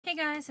Hey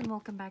guys, and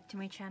welcome back to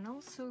my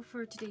channel. So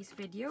for today's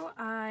video,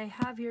 I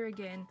have here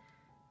again,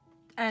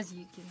 as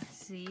you can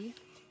see,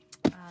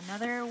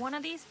 another one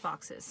of these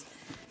boxes.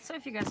 So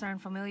if you guys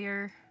aren't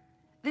familiar,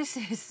 this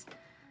is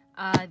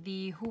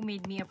the Who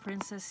Made Me a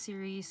Princess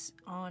series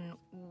on,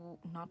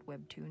 not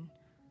Webtoon,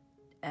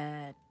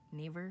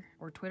 Naver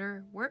or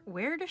Twitter.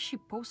 Where does she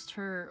post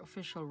her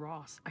official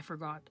Ross? I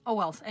forgot. Oh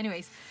well,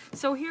 anyways,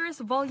 so here's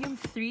volume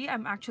 3.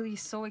 I'm actually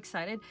so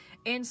excited,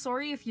 and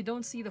sorry if you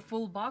don't see the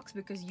full box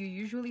because you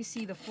usually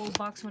see the full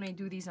box when I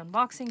do these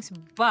unboxings,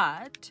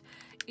 but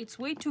it's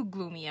way too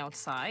gloomy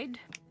outside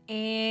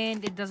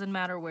and it doesn't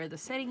matter where the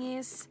setting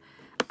is.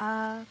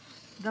 The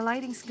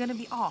lighting's gonna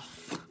be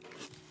off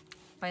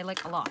by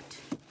like a lot.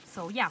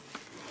 So yeah,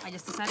 I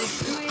just decided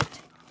to do it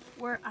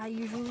where I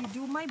usually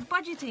do my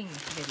budgeting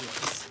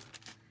videos.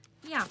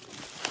 Yeah.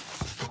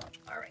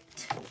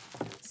 Alright.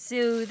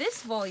 So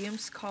this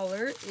volume's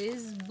color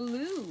is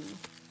blue.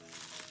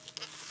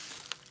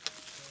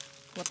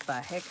 What the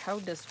heck? How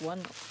does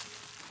one...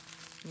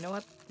 You know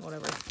what?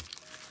 Whatever.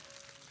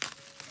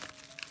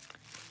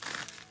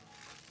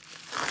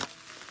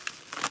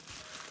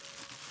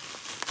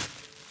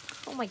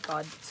 Oh my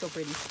god, so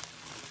pretty.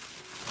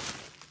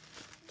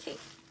 Okay.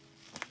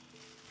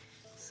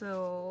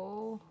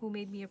 So, Who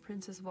Made Me a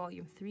Princess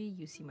Volume 3.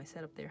 You see my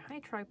setup there. Hi,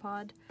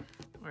 tripod.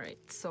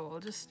 Alright, so I'll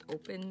just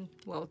open,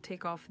 well,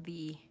 take off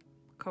the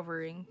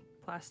covering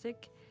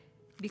plastic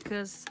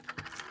because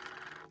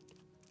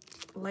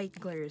light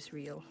glare is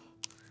real.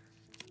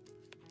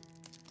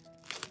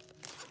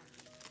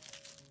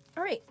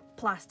 Alright,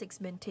 plastic's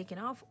been taken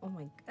off. Oh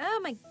my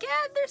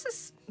god, there's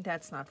a...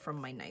 That's not from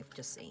my knife,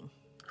 just saying.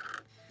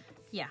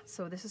 Yeah,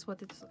 so this is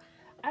what it's...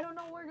 I don't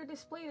know where to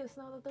display this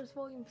now that there's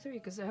volume 3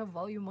 because I have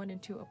volume 1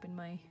 and 2 up in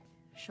my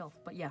shelf,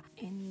 but yeah.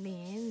 And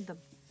then the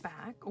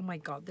back, oh my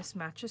god, this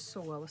matches so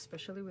well,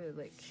 especially with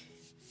like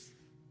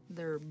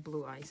their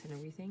blue eyes and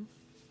everything.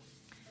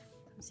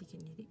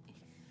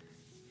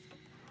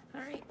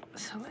 All right,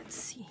 so let's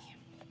see.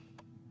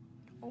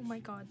 Oh my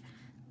god,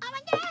 oh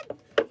my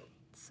god.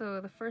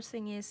 So the first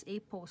thing is a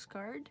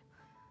postcard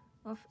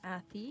of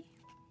Athie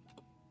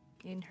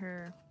in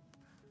her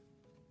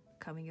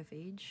coming of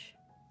age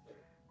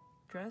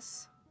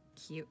dress.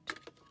 Cute.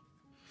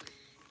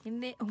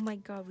 And then, oh my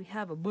god, we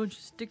have a bunch of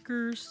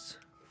stickers.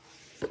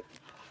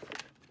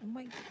 Oh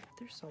my god,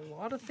 there's a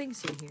lot of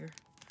things in here.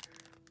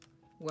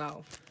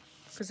 Wow.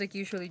 Because like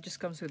usually just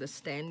comes with a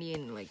standee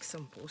and like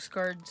some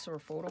postcards or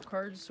photo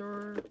cards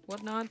or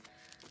whatnot.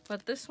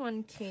 But this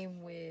one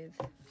came with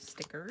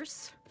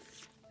stickers,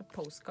 a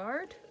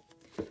postcard,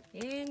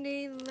 and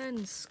a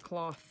lens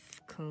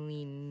cloth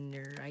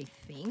cleaner, I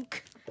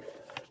think.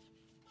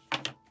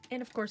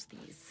 And of course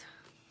these.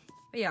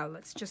 But yeah,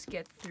 let's just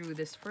get through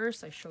this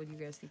first. I showed you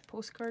guys the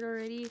postcard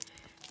already.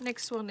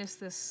 Next one is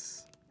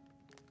this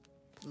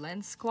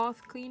lens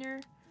cloth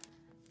cleaner,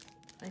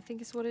 I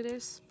think is what it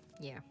is.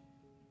 Yeah,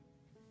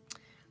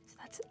 so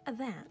that's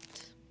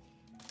that.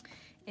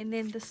 And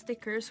then the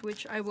stickers,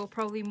 which I will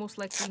probably most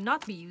likely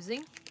not be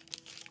using.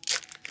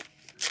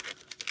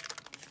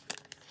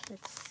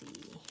 Let's see.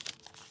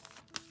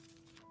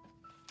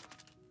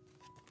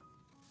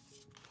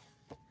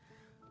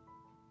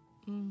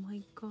 Oh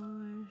my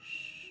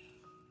gosh,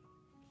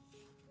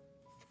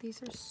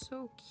 these are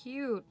so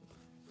cute.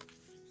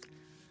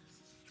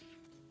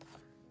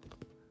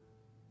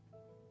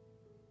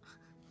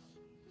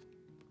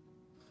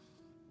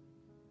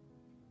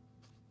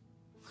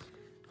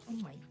 Oh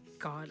my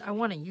god, I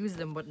want to use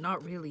them, but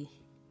not really.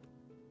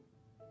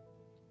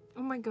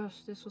 Oh my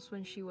gosh, this was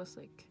when she was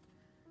like,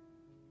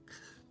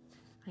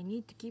 I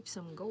need to keep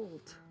some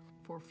gold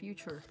for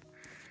future.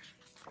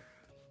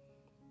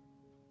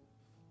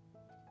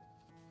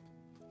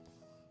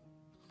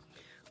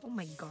 Oh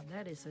my god,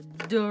 that is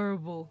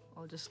adorable.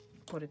 I'll just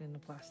put it in the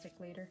plastic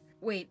later.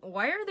 Wait,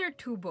 why are there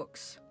 2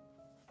 books?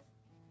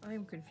 I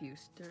am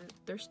confused.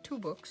 There's 2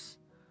 books.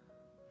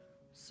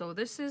 So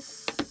this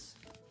is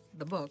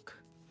the book.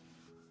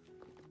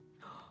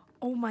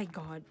 Oh my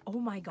god, oh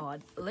my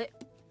god. Oh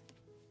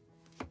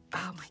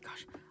my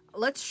gosh.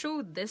 Let's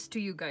show this to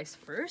you guys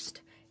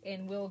first,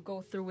 and we'll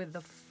go through with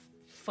the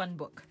fun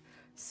book.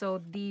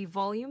 So the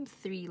volume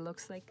 3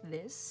 looks like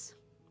this.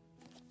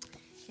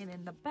 And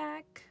then the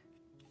back.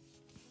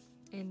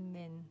 And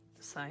then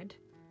the side.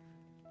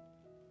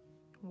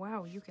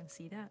 Wow, you can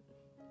see that.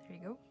 There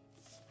you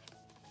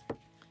go.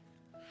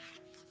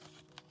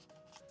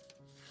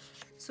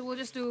 So we'll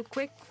just do a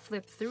quick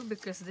flip through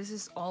because this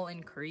is all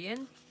in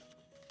Korean.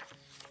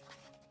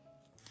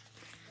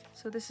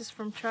 So this is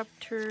from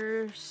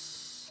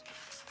chapters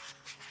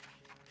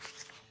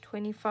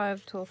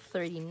 25 till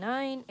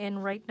 39,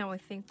 and right now I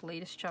think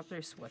latest chapter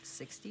is what,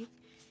 60?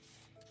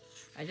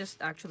 I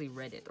just actually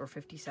read it, or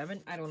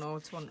 57. I don't know.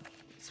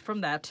 It's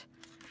from that.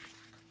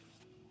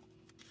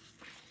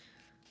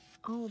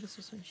 Oh, this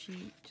was when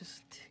she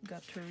just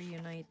got to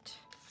reunite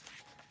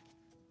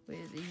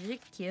with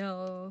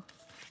Ezekiel.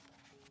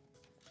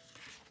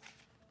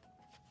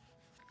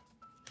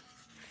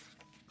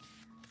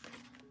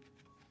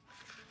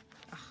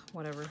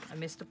 whatever. I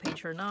missed a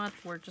page or not.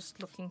 We're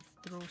just looking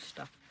through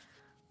stuff.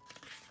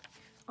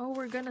 Oh,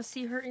 we're gonna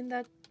see her in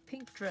that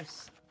pink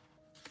dress.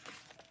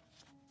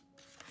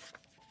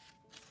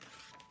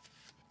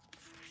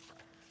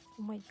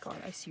 Oh my god,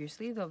 I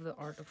seriously love the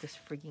art of this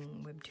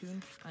frigging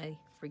webtoon. I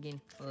frigging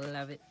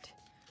love it.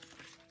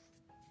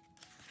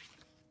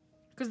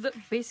 Because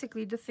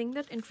basically the thing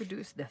that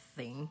introduced the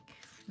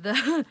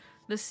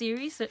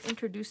series that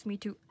introduced me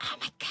to, oh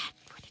my god,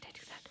 why did I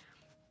do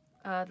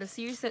that? The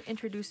series that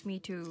introduced me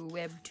to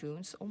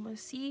webtoons. Oh my,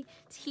 see,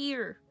 it's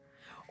here.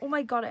 Oh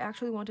my god, I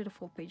actually wanted a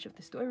full page of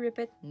this. Do I rip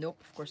it? Nope,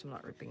 of course I'm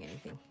not ripping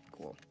anything.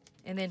 Cool.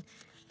 And then,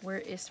 where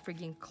is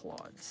frigging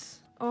Claude's?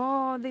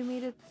 Oh, they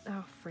made it.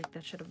 Oh, frick,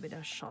 that should have been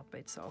a shot by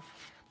itself.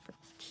 But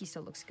he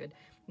still looks good.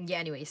 Yeah,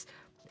 anyways.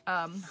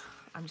 I'm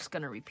just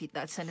gonna repeat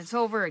that sentence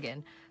over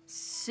again.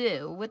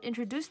 So, what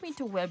introduced me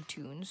to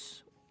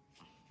webtoons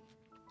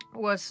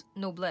was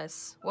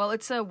Noblesse. Well,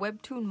 it's a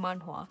webtoon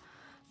manhwa,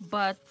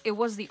 but it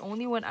was the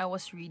only one I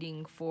was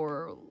reading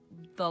for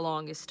the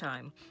longest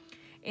time.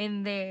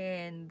 And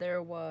then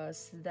there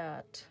was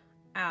that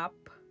app,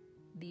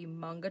 the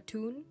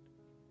Mangatoon,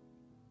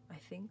 I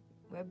think,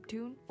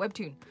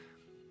 Webtoon.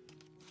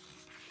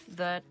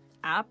 That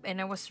app,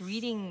 and I was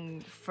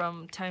reading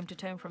from time to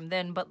time from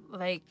then, but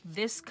like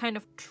this kind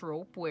of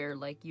trope where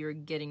like you're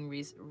getting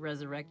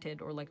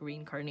resurrected or like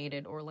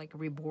reincarnated or like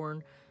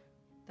reborn,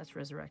 that's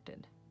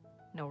resurrected.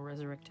 No,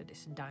 resurrected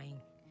is dying.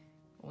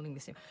 Only the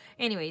same.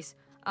 Anyways,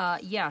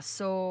 yeah,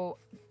 so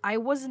I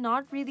was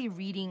not really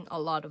reading a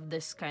lot of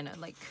this kind of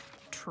like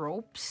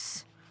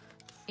tropes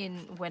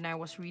when I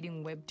was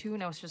reading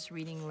webtoon. I was just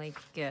reading like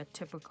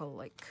typical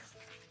like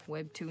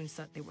webtoons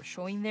that they were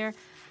showing there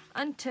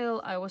until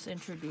I was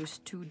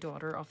introduced to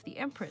Daughter of the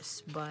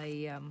Empress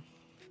by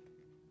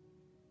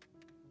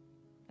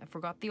I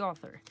forgot the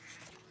author.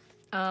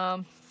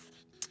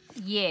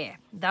 Yeah,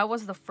 that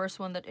was the first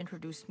one that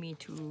introduced me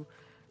to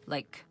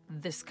like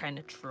this kind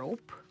of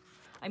trope.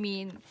 I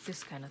mean,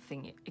 this kind of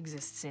thing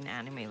exists in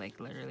anime, like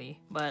literally,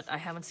 but I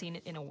haven't seen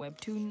it in a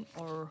webtoon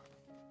or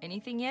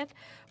anything yet.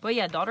 But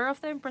yeah, Daughter of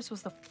the Empress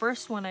was the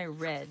first one I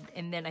read,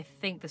 and then I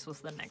think this was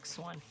the next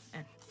one.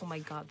 And oh my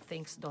god,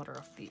 thanks, Daughter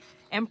of the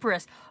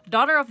Empress.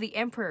 Daughter of the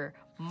Emperor.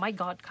 My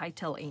god,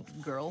 Kaitel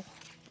ain't girl.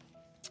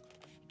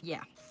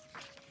 Yeah.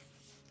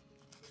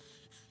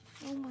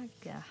 Oh my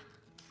god.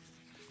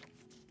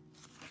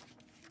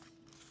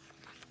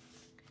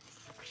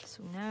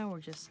 So now we're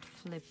just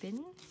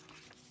flipping.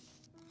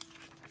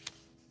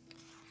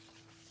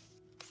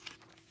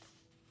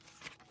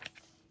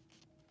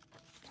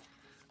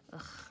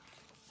 Ugh.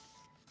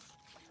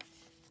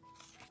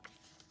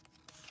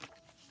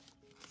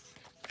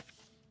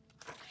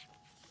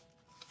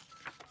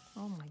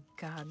 Oh my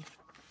god.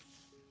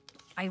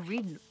 I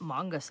read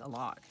mangas a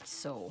lot,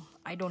 so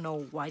I don't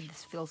know why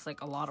this feels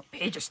like a lot of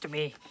pages to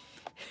me.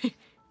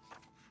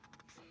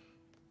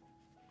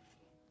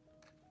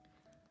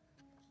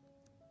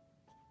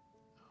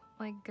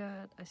 Oh my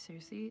god, I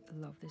seriously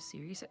love this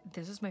series.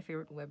 This is my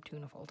favorite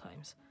webtoon of all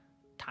times.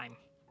 I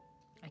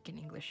can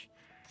English.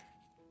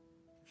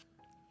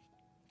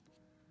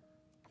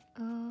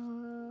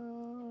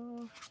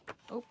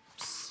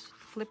 Oops,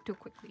 flip too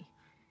quickly.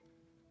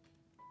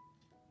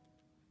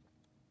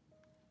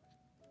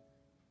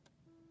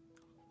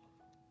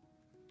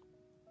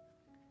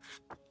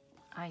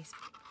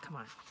 Come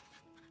on.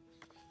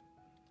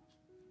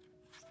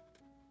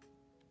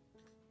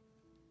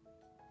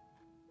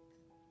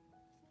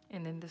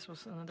 And then this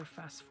was another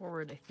fast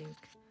forward, I think.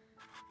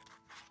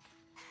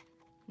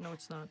 No,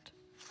 it's not.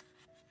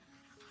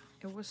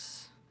 It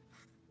was...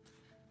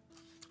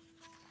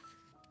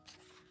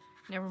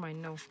 Never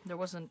mind, no. There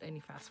wasn't any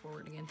fast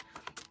forward again.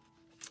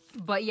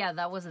 But yeah,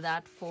 that was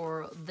that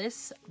for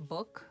this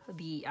book,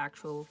 the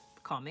actual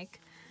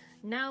comic.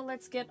 Now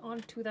let's get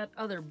on to that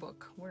other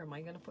book. Where am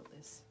I gonna put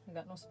this? I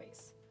got no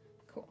space.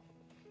 Cool.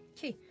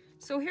 Okay,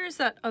 so here's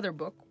that other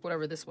book,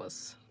 whatever this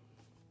was.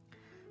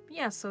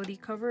 Yeah, so the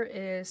cover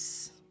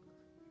is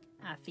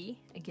Athi,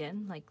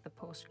 again, like the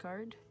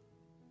postcard.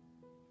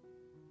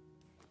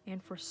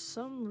 And for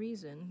some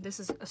reason, this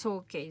is,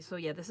 so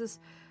yeah, this is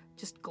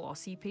just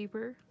glossy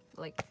paper,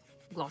 like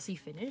glossy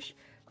finish.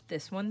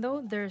 This one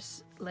though,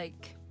 there's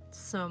like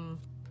some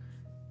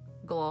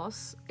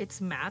gloss. It's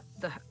matte,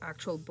 the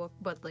actual book,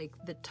 but like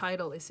the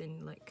title is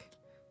in like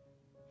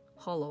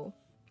hollow.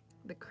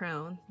 The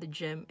crown, the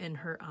gem, and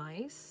her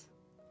eyes,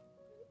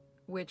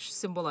 which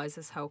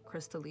symbolizes how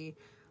crystally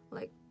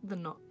like the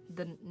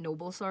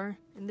nobles are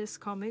in this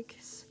comic.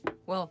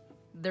 Well,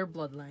 their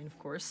bloodline, of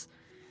course.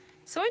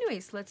 So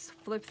anyways, let's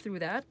flip through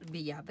that. But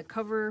yeah, the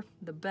cover,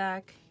 the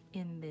back,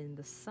 and then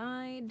the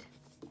side.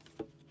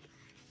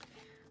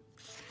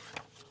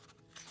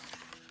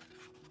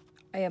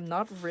 I am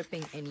not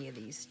ripping any of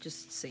these,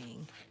 just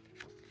saying,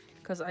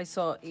 because I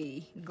saw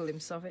a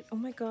glimpse of it. Oh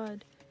my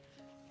god.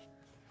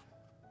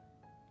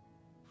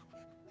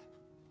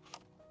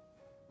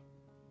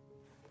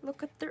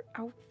 Look at their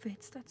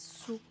outfits. That's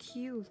so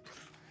cute.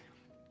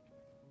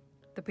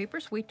 The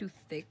paper's way too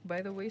thick,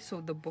 by the way,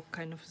 so the book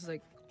kind of is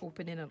like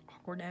open in an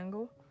awkward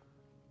angle.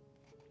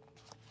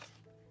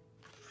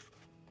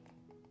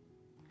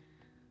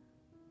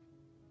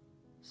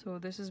 So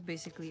this is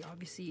basically,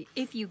 obviously,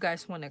 if you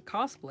guys want to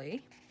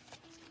cosplay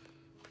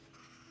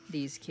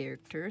these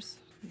characters,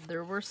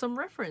 there were some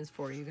reference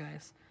for you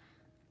guys.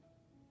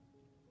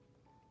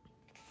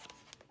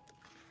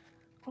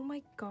 Oh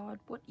my god,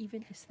 what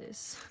even is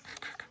this?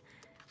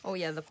 Oh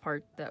yeah, the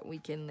part that we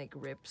can like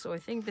rip. So I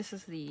think this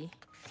is the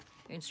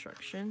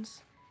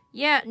instructions.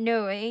 Yeah,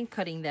 no, I ain't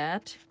cutting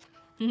that.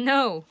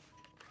 No.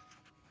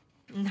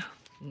 No,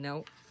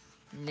 no,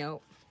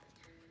 no.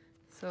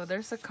 So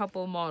there's a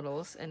couple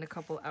models and a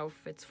couple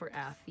outfits for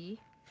Athie.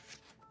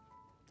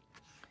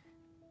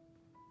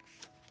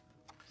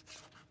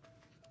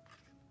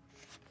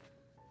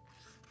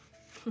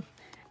 I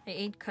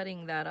ain't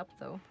cutting that up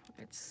though.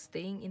 It's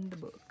staying in the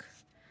book.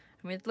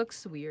 I mean, it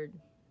looks weird.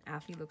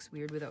 Athie looks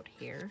weird without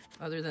hair,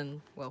 other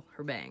than, well,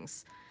 her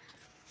bangs.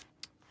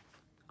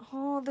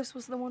 Oh, this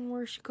was the one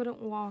where she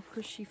couldn't walk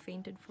because she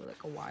fainted for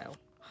like a while.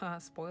 Haha,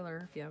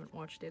 spoiler if you haven't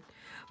watched it.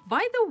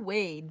 By the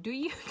way, do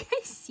you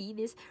guys see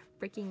this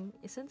freaking...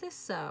 Isn't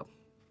this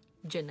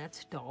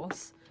Jeanette's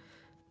dolls?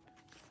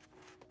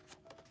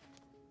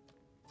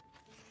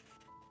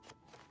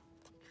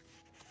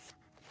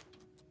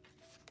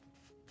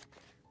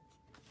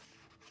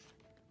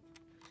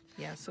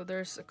 Yeah, so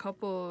there's a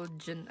couple...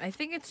 I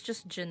think it's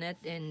just Jeanette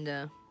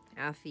and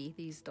Athie,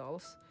 these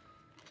dolls.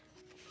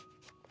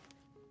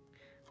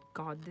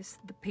 God,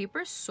 the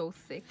paper is so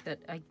thick that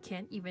I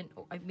can't even...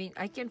 I mean,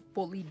 I can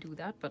fully do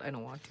that, but I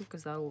don't want to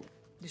because that'll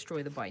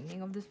destroy the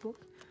binding of this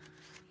book.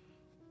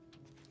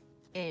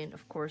 And,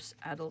 of course,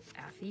 adult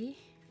Athie.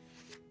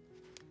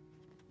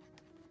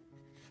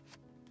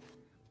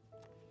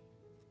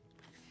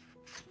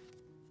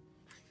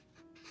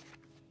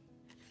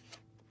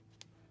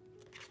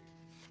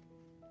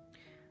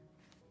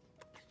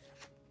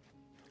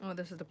 Oh,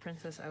 this is the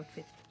princess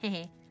outfit.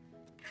 Hehe.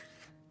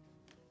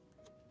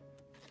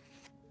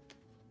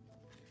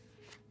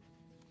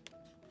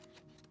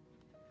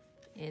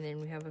 And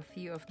then we have a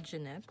few of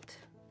Jeanette.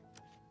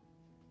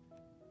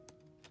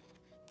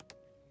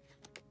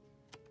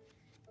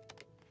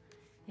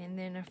 And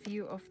then a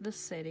few of the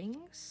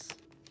settings.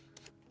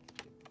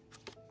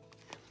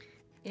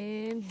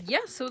 And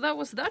yeah, so that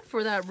was that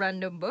for that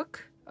random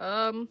book.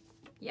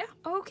 Yeah.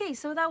 Okay,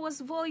 so that was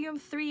volume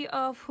 3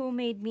 of Who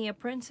Made Me a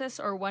Princess,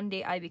 or One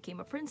Day I Became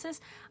a Princess.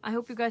 I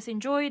hope you guys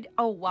enjoyed.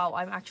 Oh wow,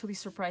 I'm actually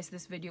surprised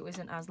this video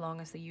isn't as long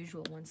as the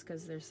usual ones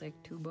because there's like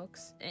 2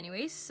 books.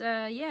 Anyways,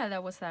 yeah,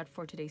 that was that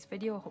for today's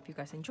video. Hope you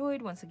guys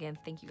enjoyed. Once again,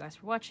 thank you guys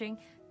for watching.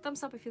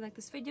 Thumbs up if you like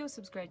this video.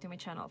 Subscribe to my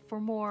channel for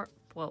more,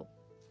 well,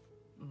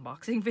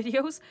 unboxing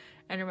videos.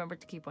 And remember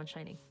to keep on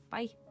shining.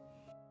 Bye!